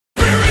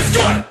is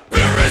good!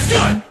 Beer is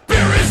good!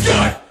 Beer is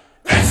good!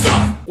 It's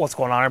tough! What's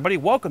going on, everybody?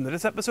 Welcome to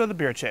this episode of the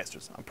Beer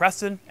Chasers. I'm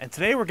Preston, and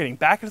today we're getting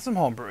back into some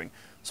homebrewing.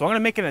 So I'm going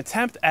to make an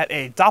attempt at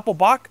a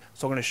Dopplebock.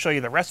 So I'm going to show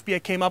you the recipe I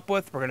came up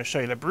with. We're going to show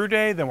you the brew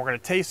day. Then we're going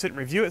to taste it and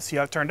review it, see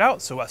how it turned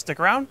out. So stick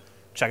around,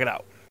 check it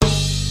out.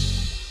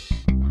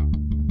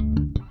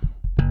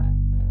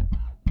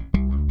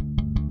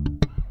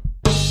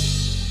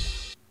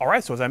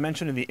 Alright, so as I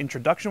mentioned in the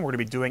introduction, we're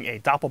going to be doing a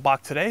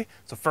Dopplebock today.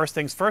 So first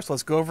things first,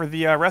 let's go over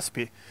the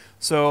recipe.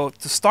 So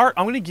to start,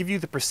 I'm going to give you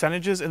the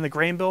percentages in the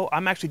grain bill.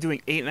 I'm actually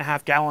doing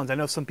 8.5 gallons. I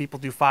know some people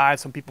do 5,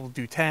 some people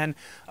do 10,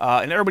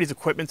 and everybody's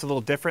equipment's a little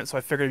different, so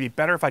I figured it'd be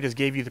better if I just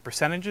gave you the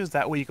percentages.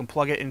 That way you can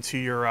plug it into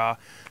your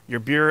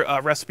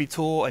beer recipe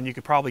tool, and you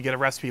could probably get a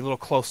recipe a little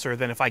closer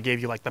than if I gave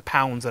you like the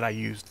pounds that I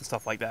used and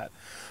stuff like that.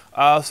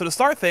 So to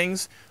start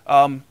things,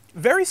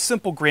 very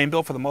simple grain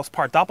bill for the most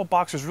part.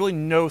 Dopplebock, there's really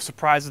no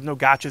surprises, no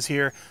gotchas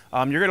here.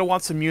 You're going to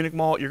want some Munich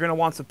malt, you're going to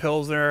want some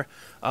Pilsner,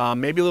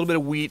 maybe a little bit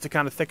of wheat to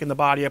kind of thicken the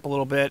body up a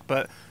little bit.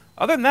 But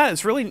other than that,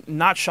 it's really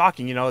not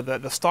shocking. You know,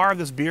 the star of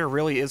this beer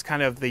really is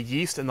kind of the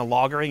yeast and the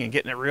lagering and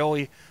getting it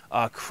really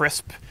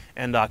crisp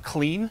and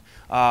clean.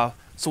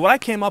 So what I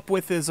came up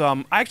with is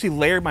I actually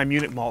layered my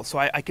Munich malt. So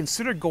I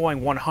considered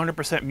going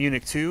 100%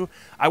 Munich 2.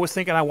 I was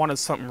thinking I wanted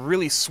something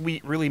really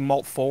sweet, really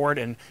malt forward,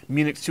 and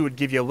Munich 2 would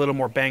give you a little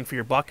more bang for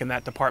your buck in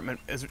that department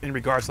in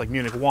regards to like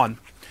Munich 1.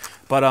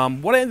 But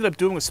what I ended up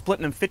doing was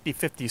splitting them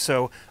 50-50.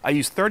 So I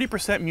used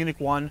 30% Munich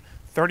 1,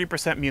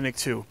 30% Munich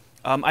 2.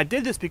 I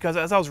did this because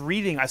as I was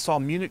reading, I saw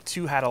Munich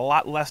 2 had a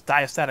lot less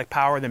diastatic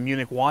power than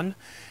Munich 1.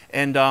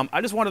 And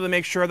I just wanted to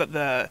make sure that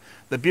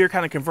the beer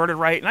kind of converted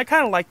right. And I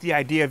kind of like the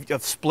idea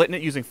of splitting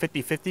it using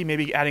 50-50,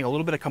 maybe adding a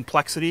little bit of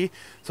complexity.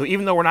 So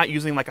even though we're not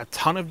using like a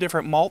ton of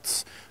different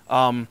malts,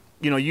 you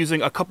know,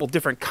 using a couple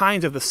different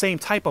kinds of the same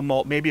type of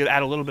malt, maybe it'd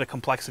add a little bit of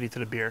complexity to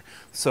the beer.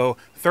 So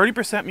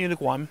 30%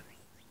 Munich 1,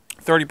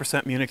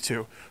 30% Munich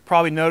 2.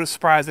 Probably no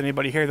surprise to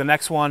anybody here. The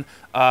next one,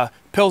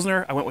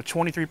 Pilsner. I went with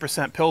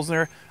 23%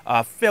 Pilsner.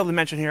 Failed to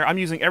mention here, I'm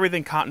using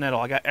everything Continental.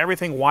 I got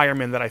everything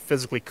Weyermann that I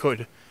physically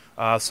could.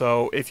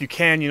 So if you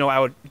can, you know, I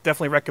would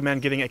definitely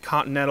recommend getting a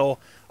Continental,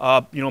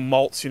 you know,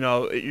 malts. You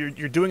know,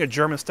 you're doing a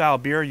German style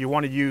beer. You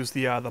want to use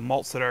the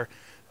malts that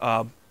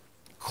are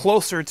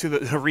closer to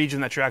the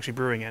region that you're actually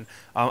brewing in.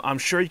 I'm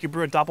sure you could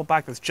brew a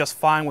Dopplebock that's just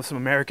fine with some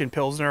American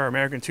Pilsner or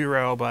American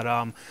two-row, but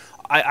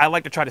I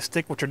like to try to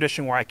stick with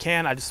tradition where I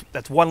can.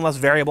 That's one less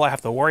variable I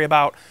have to worry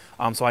about.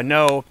 So I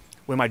know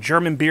when my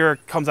German beer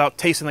comes out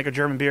tasting like a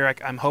German beer,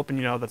 I'm hoping,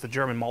 you know, that the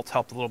German malts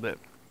helped a little bit.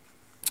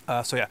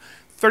 So yeah,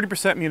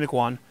 30% Munich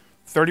 1,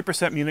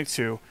 30% Munich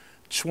 2,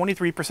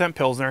 23%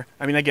 Pilsner.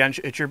 I mean, again,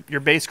 it's your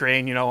base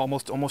grain, you know,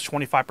 almost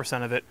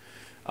 25% of it.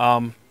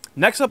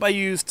 Next up, I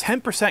used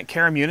 10%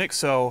 Caramunich.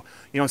 So,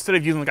 you know, instead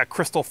of using like a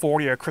Crystal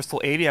 40 or a Crystal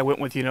 80, I went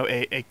with, you know,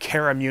 a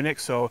Caramunich.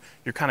 So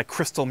you're kind of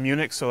Crystal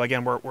Munich. So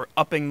again, we're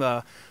upping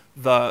the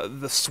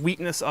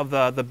sweetness of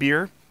the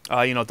beer.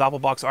 You know,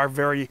 Doppelbocks are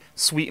very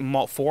sweet and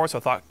malt forward, so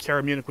I thought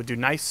Caramunich would do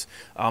nice.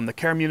 The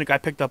Caramunich I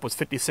picked up was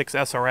 56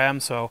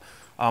 SRM, so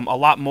a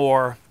lot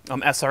more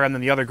SRM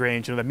than the other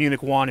grains. You know, the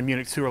Munich 1 and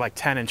Munich 2 are like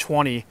 10 and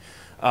 20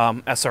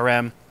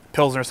 SRM.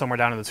 Pilsner somewhere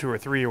down in the 2 or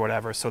 3 or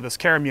whatever. So this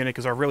Caramunich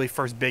is our really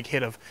first big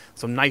hit of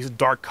some nice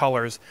dark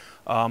colors.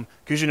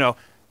 Because, you know,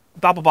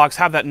 Doppelbocks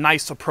have that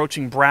nice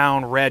approaching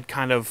brown, red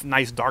kind of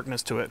nice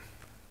darkness to it.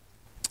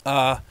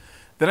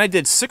 Then I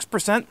did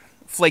 6%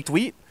 Flaked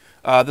Wheat.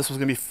 This was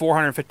going to be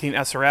 415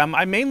 SRM.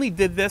 I mainly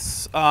did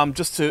this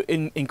just to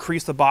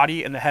increase the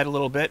body and the head a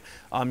little bit.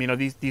 You know,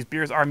 these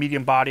beers are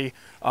medium body.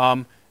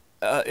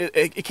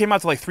 It came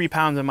out to like 3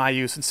 pounds in my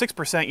use, and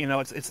 6%, you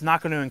know, it's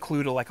not going to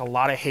include like a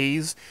lot of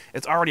haze.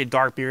 It's already a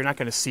dark beer, you're not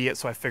going to see it,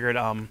 so I figured,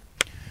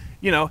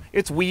 you know,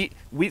 it's wheat.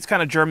 Wheat's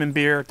kind of German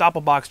beer,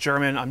 Doppelbock's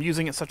German. I'm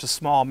using it such a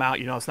small amount,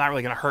 you know, it's not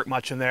really going to hurt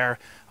much in there.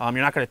 You're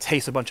not going to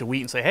taste a bunch of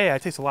wheat and say, hey, I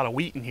taste a lot of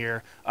wheat in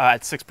here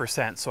at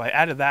 6%. So I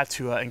added that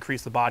to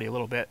increase the body a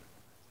little bit.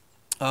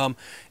 And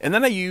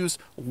then I used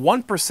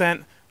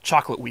 1%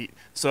 chocolate wheat.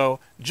 So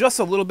just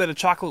a little bit of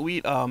chocolate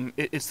wheat.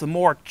 It's the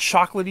more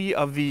chocolatey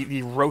of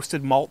the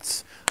roasted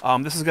malts.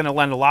 This is going to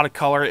lend a lot of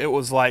color. It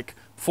was like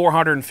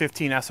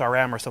 415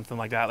 SRM or something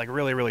like that, like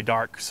really, really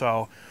dark.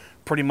 So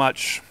pretty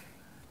much,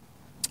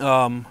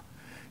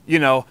 you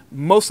know,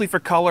 mostly for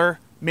color,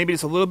 maybe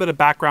just a little bit of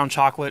background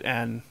chocolate,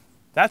 and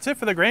that's it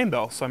for the grain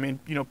bill. So I mean,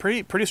 you know,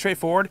 pretty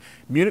straightforward.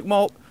 Munich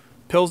malt,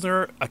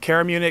 Pilsner, a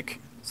Caramunich,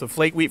 some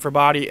flake wheat for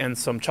body, and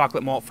some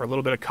chocolate malt for a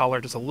little bit of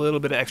color, just a little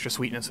bit of extra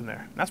sweetness in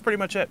there. And that's pretty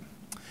much it.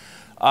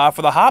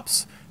 For the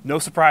hops, no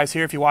surprise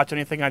here if you watch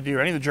anything I do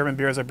or any of the German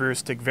beers I brew,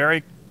 stick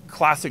very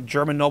classic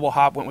German noble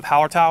hop, went with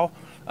Hallertau.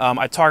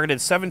 I targeted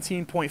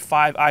 17.5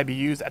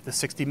 IBUs at the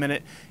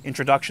 60-minute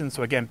introduction.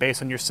 So again,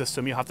 based on your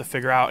system, you'll have to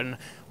figure out, and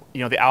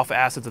you know, the alpha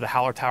acids of the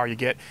Hallertau you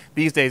get.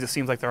 These days it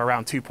seems like they're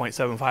around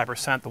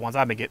 2.75%. The ones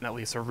I've been getting at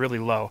least are really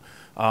low.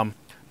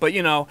 But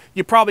you know,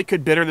 you probably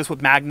could bitter this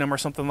with Magnum or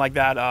something like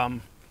that.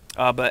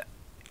 But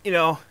you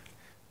know,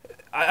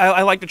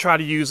 I like to try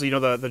to use, you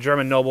know, the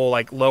German noble,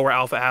 like lower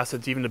alpha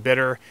acids, even the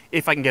bitter,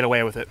 if I can get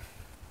away with it.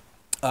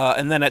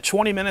 And then at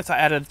 20 minutes, I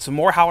added some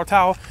more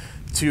Hallertau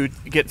to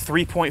get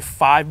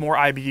 3.5 more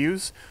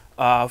IBUs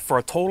for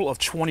a total of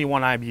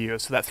 21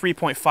 IBUs. So that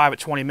 3.5 at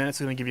 20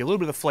 minutes is going to give you a little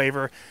bit of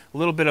flavor, a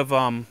little bit of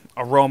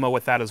aroma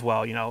with that as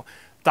well. You know,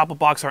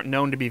 Dopplebocks aren't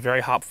known to be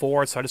very hop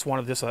forward, so I just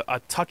wanted just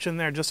a touch in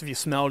there. Just if you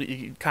smelled it,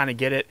 you kind of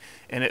get it,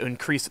 and it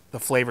increased the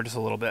flavor just a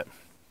little bit.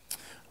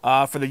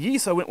 For the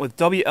yeast, I went with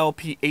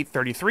WLP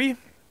 833.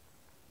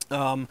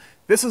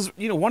 This is,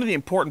 you know, one of the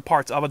important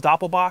parts of a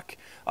Doppelbock.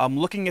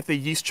 Looking at the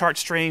yeast chart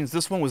strains,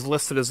 this one was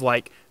listed as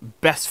like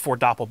best for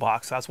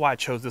Doppelbocks. That's why I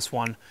chose this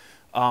one.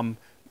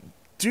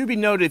 Do be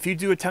noted, if you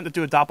do attempt to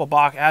do a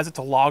Doppelbock as it's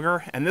a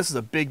lager, and this is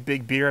a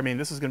big beer. I mean,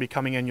 this is going to be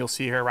coming in, you'll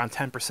see here, around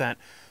 10%.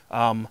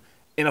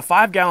 In a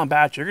 5-gallon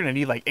batch, you're going to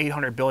need like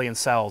 800 billion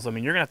cells. I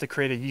mean, you're going to have to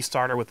create a yeast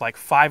starter with like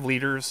 5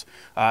 liters,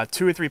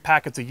 2 or 3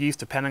 packets of yeast,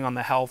 depending on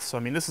the health. So,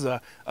 I mean, this is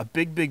a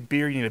big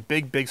beer. You need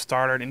a big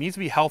starter, and it needs to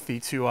be healthy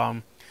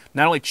to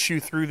not only chew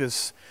through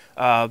this,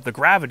 the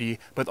gravity,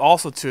 but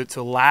also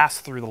to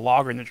last through the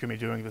lagering that you're going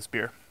to be doing this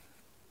beer.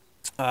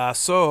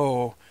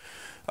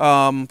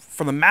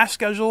 For the mash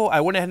schedule, I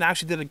went ahead and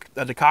actually did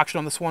a decoction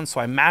on this one. So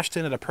I mashed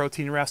in at a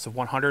protein rest of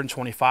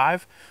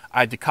 125.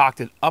 I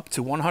decocted up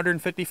to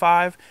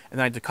 155, and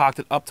then I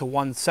decocted up to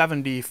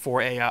 170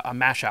 for a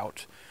mash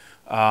out.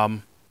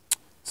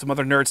 Some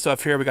other nerd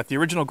stuff here. We got the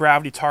original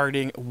gravity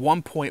targeting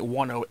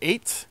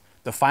 1.108.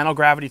 The final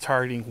gravity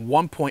targeting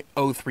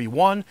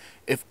 1.031.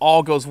 If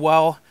all goes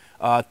well,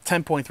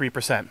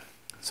 10.3%.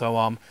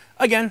 So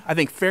again, I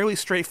think fairly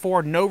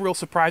straightforward. No real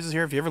surprises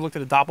here. If you ever looked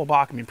at a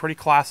Doppelbock, I mean, pretty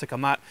classic.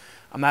 I'm not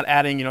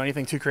adding, you know,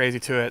 anything too crazy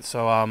to it.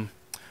 So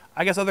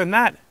I guess other than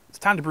that, it's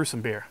time to brew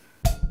some beer.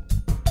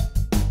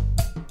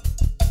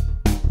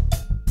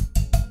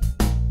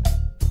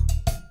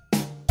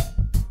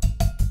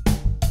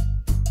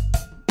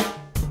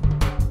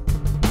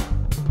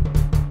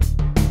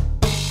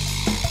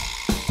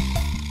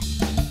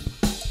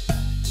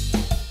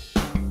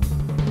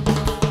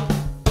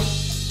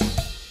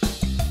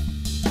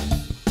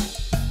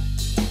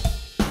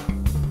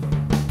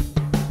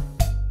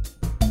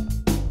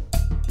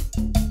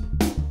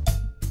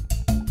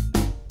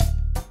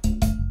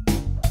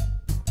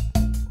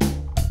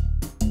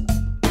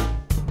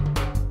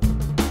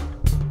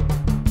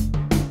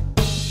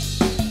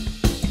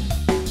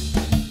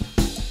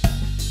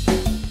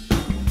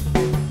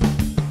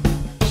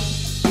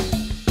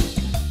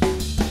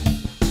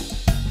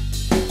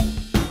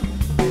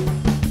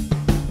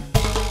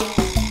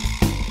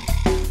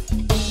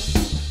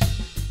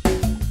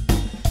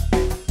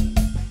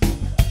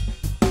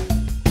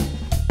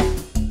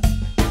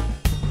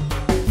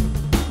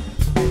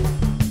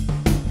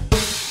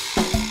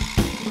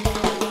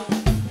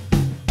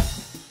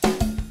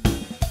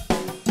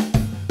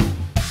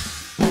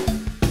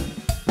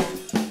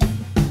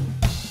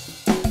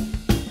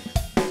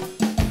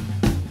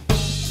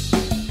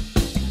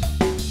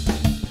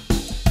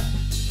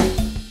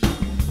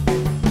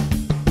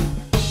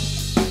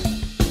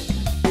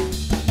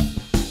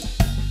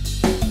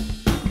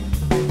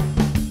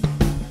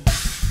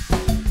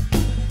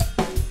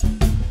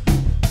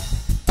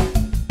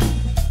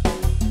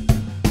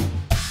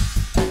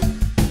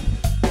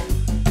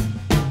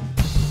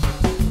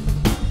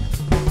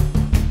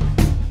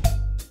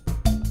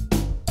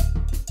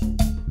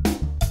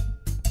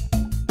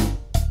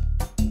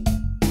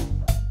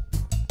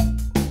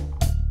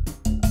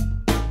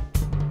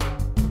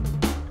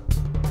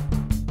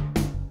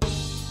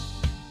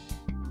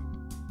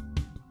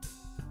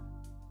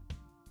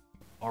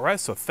 All right,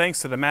 so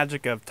thanks to the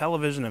magic of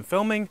television and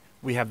filming,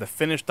 we have the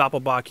finished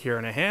Doppelbock here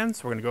in our hands.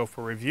 So we're gonna go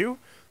for a review.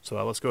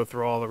 So let's go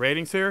through all the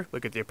ratings here.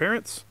 Look at the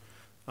appearance.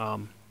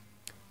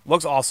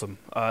 Looks awesome.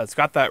 It's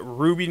got that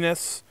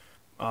rubiness,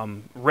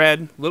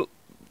 red,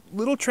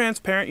 little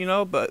transparent, you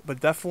know, but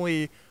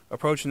definitely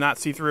approaching not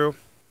see-through.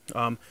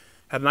 Had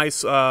a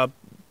nice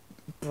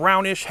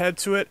brownish head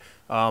to it.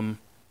 Had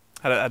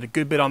a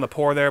good bit on the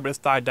pour there, but it's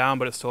died down,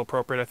 but it's still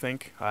appropriate, I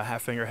think.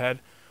 Half finger head.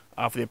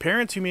 For the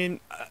appearance, you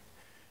mean,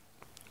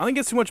 I think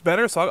it's too much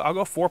better, so I'll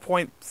go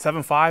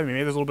 4.75. I mean,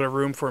 maybe there's a little bit of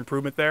room for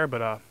improvement there,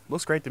 but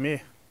looks great to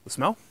me. The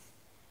smell?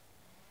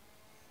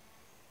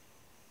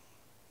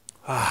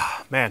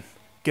 Man,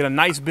 get a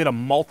nice bit of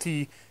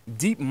malty,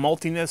 deep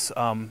maltiness.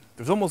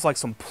 There's almost like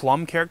some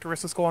plum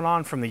characteristics going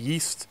on from the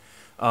yeast.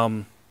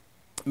 Man,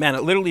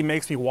 it literally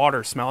makes me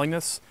water smelling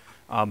this.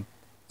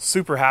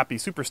 Super happy,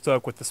 super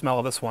stoked with the smell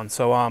of this one.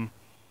 So on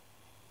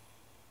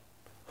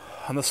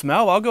the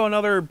smell, I'll go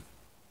another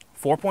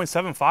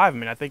 4.75. I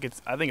mean, I think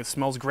it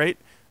smells great.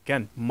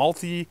 Again,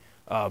 malty.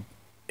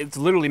 It's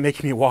literally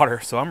making me water,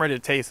 so I'm ready to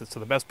taste it. So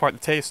the best part to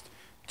taste.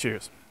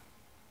 Cheers.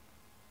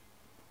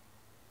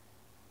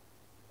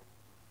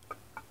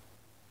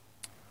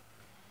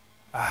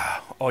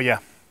 Oh yeah,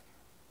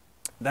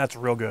 that's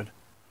real good.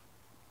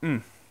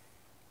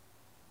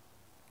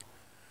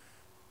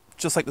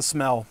 Just like the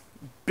smell,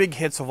 big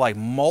hits of like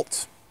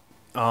malt,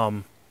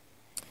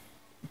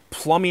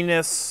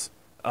 plumminess,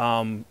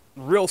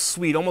 real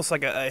sweet, almost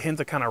like a hint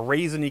of kind of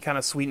raisiny kind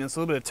of sweetness, a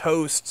little bit of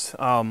toast.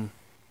 I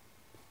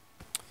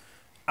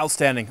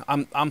outstanding.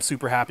 I'm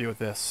super happy with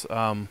this.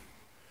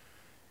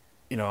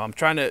 You know, I'm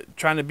trying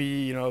to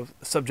be, you know,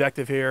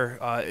 subjective here.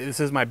 This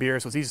is my beer,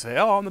 so it's easy to say,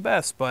 oh, I'm the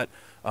best, but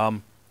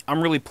I'm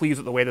really pleased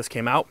with the way this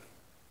came out.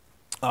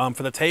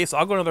 For the taste,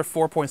 I'll go another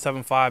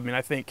 4.75. I mean,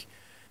 I think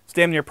it's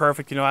damn near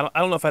perfect. You know, I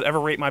don't know if I'd ever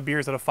rate my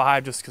beers at a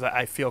 5 just because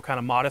I feel kind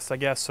of modest, I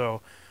guess.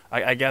 So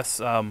I guess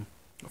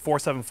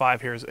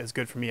 4.75 here is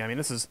good for me. I mean,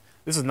 this is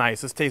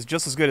nice. This tastes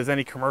just as good as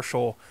any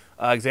commercial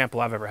example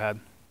I've ever had.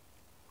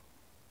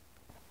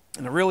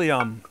 And it really,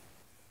 I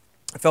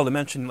failed to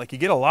mention, like, you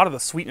get a lot of the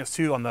sweetness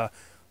too on the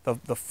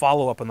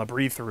follow-up and the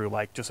breathe through.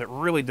 Like, just it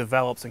really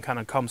develops and kind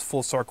of comes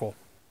full circle.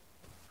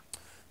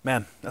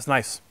 Man, that's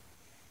nice.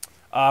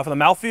 For the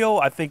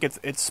mouthfeel, I think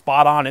it's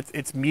spot on.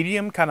 It's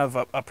medium, kind of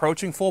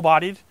approaching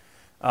full-bodied.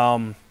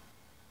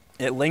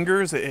 It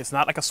lingers. It's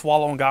not like a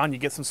swallow and gone. You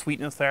get some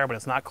sweetness there, but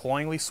it's not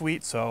cloyingly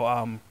sweet.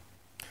 So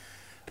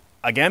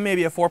again,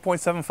 maybe a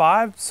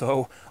 4.75.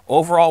 So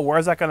overall, where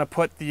is that going to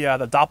put the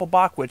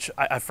Dopplebock, which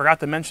I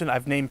forgot to mention,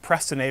 I've named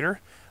Prestonator.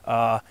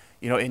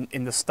 You know,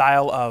 in the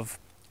style of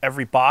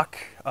every Bock,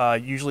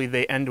 usually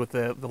they end with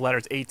the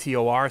letters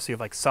ATOR. So you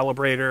have like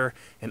Celebrator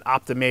and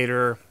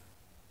Optimator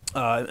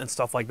and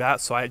stuff like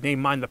that. So I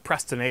named mine the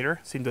Prestonator.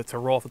 Seemed to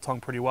roll off the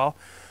tongue pretty well.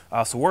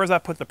 So where does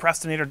that put the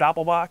Prestonator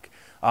Dopplebock?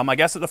 I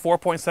guess at the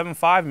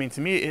 4.75. I mean, to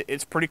me,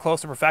 it's pretty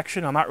close to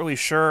perfection. I'm not really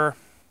sure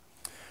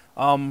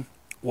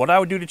what I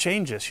would do to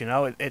change this. You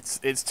know,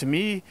 it's to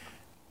me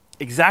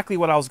exactly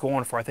what I was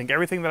going for. I think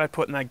everything that I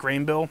put in that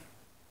grain bill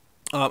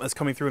is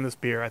coming through in this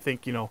beer. I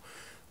think, you know,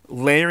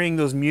 layering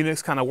those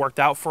Munichs kind of worked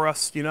out for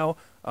us. You know,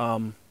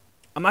 I'm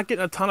not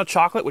getting a ton of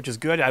chocolate, which is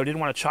good. I didn't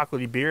want a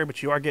chocolatey beer,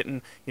 but you are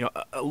getting, you know,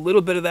 a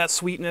little bit of that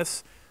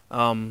sweetness.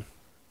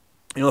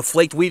 You know, the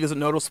flaked wheat isn't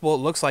noticeable. It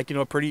looks like, you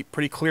know, a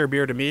pretty clear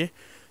beer to me.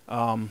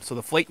 So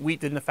the flaked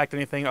wheat didn't affect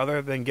anything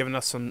other than giving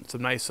us some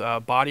nice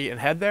body and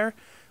head there.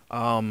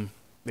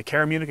 The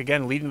Caramunich,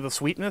 again, leading to the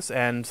sweetness,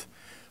 and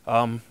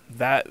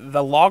that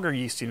the lager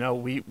yeast, you know,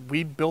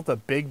 we built a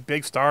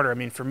big starter. I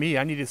mean, for me,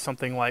 I needed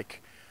something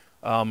like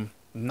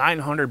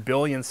 900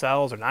 billion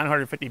cells or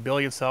 950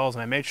 billion cells,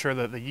 and I made sure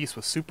that the yeast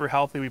was super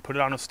healthy. We put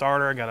it on a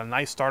starter, got a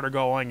nice starter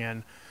going,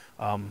 and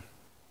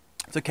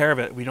took care of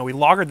it. You know, we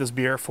lagered this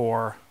beer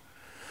for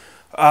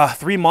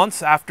 3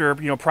 months after,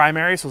 you know,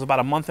 primary, so it was about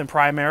a month in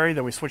primary.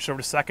 Then we switched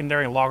over to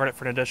secondary and lagered it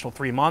for an additional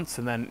 3 months,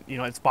 and then, you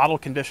know, it's bottle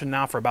conditioned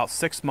now for about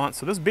 6 months.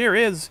 So this beer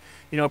is,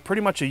 you know,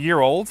 pretty much a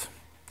year old.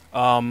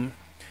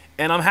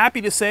 And I'm happy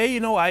to say, you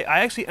know, I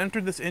actually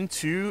entered this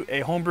into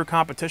a homebrew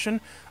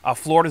competition,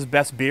 Florida's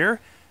Best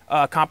Beer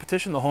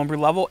competition, the homebrew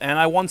level, and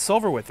I won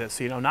silver with this.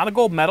 You know, not a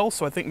gold medal,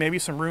 so I think maybe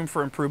some room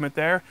for improvement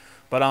there.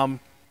 But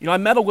you know, I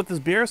medaled with this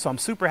beer, so I'm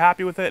super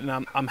happy with it,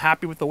 and I'm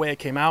happy with the way it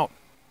came out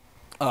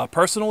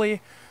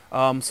personally.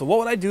 So what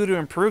would I do to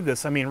improve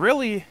this? I mean,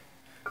 really,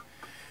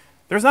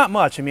 there's not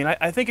much. I mean,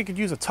 I think it could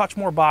use a touch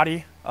more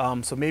body.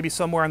 So maybe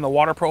somewhere in the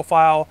water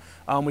profile,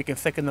 we can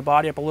thicken the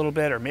body up a little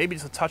bit, or maybe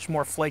just a touch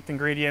more flaked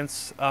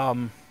ingredients.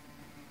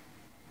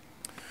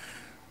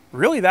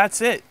 Really,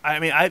 that's it. I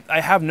mean,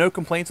 I have no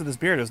complaints with this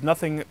beer. There's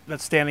nothing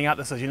that's standing out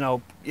that says, you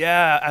know,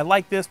 yeah, I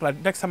like this, but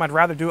next time I'd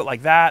rather do it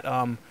like that.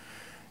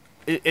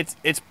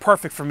 It's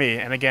perfect for me.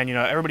 And again, you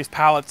know, everybody's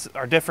palates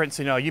are different.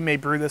 So, you know, you may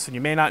brew this and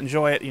you may not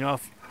enjoy it, you know.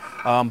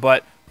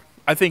 But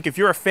I think if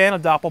you're a fan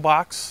of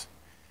Dopplebocks,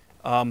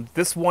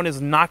 this one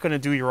is not going to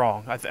do you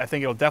wrong. I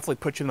think it'll definitely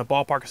put you in the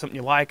ballpark of something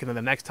you like, and then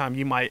the next time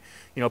you might,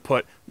 you know,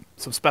 put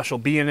some special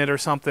bee in it or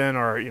something,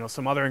 or, you know,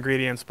 some other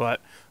ingredients.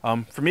 But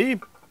for me,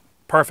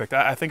 perfect.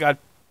 I think I'd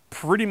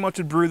pretty much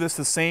would brew this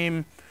the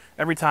same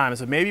every time.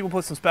 So maybe we'll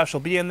put some special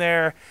bee in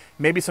there,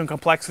 maybe some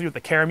complexity with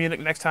the Caramunich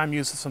next time,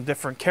 use some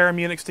different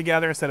Caramunichs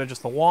together instead of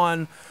just the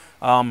one.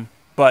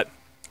 But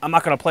I'm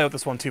not going to play with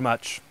this one too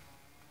much.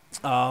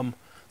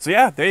 So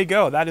yeah, there you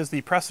go. That is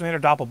the Prestonator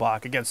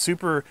Dopplebock. Again,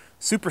 super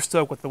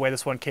stoked with the way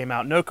this one came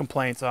out. No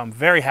complaints. I'm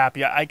very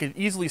happy. I could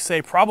easily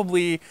say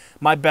probably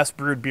my best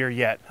brewed beer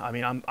yet. I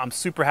mean, I'm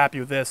super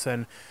happy with this.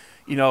 And,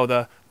 you know,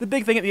 the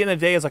big thing at the end of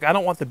the day is, like, I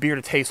don't want the beer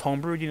to taste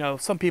homebrewed. You know,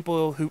 some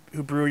people who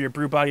brew, your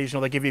brew buddies, you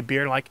know, they give you a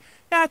beer and like,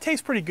 yeah, it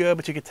tastes pretty good,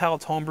 but you can tell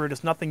it's homebrewed.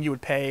 It's nothing you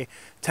would pay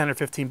 10 or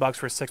 15 bucks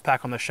for a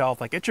 6-pack on the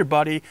shelf. Like, it's your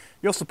buddy.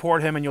 You'll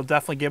support him, and you'll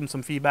definitely give him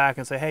some feedback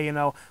and say, hey, you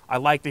know, I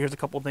liked it. Here's a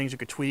couple of things you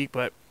could tweak.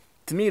 But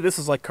to me, this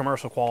is like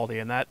commercial quality,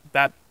 and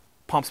that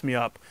pumps me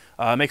up.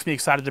 Makes me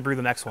excited to brew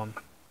the next one.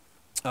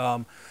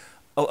 A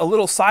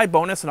little side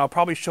bonus, and I'll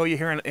probably show you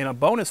here in a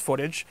bonus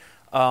footage.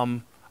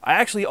 I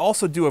actually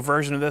also do a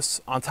version of this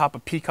on top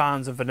of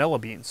pecans and vanilla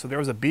beans. So there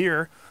was a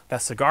beer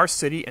that Cigar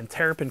City and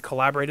Terrapin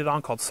collaborated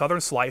on called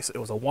Southern Slice. It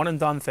was a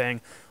one-and-done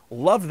thing.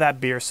 Loved that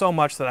beer so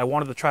much that I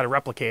wanted to try to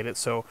replicate it.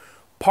 So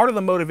part of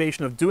the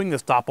motivation of doing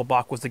this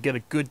Dopplebock was to get a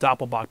good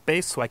Dopplebock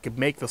base so I could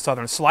make the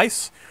Southern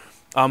Slice.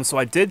 So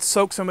I did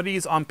soak some of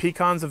these on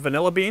pecans and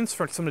vanilla beans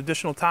for some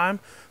additional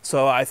time.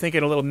 So I think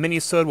in a little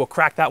mini-sode, we'll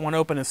crack that one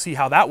open and see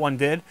how that one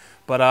did.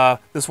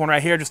 But this one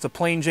right here, just a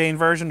plain Jane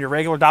version, your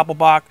regular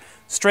Dopplebock.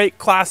 Straight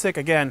classic,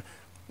 again,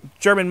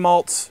 German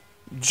malts,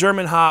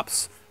 German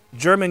hops,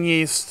 German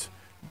yeast,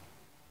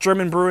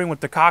 German brewing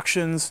with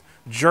decoctions,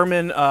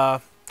 German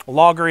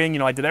lagering. You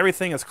know, I did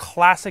everything as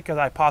classic as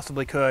I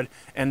possibly could,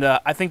 and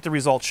I think the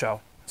results show.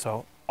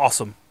 So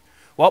awesome.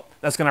 Well,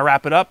 that's going to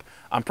wrap it up.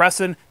 I'm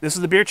Preston. This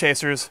is the Beer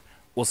Chasers.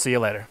 We'll see you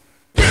later.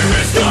 Beer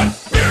is good,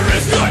 beer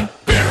is good,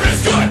 beer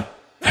is good,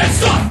 and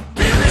stop.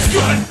 Beer is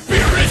good,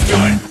 beer is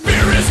good,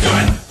 beer is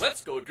good.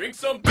 Let's go drink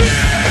some beer.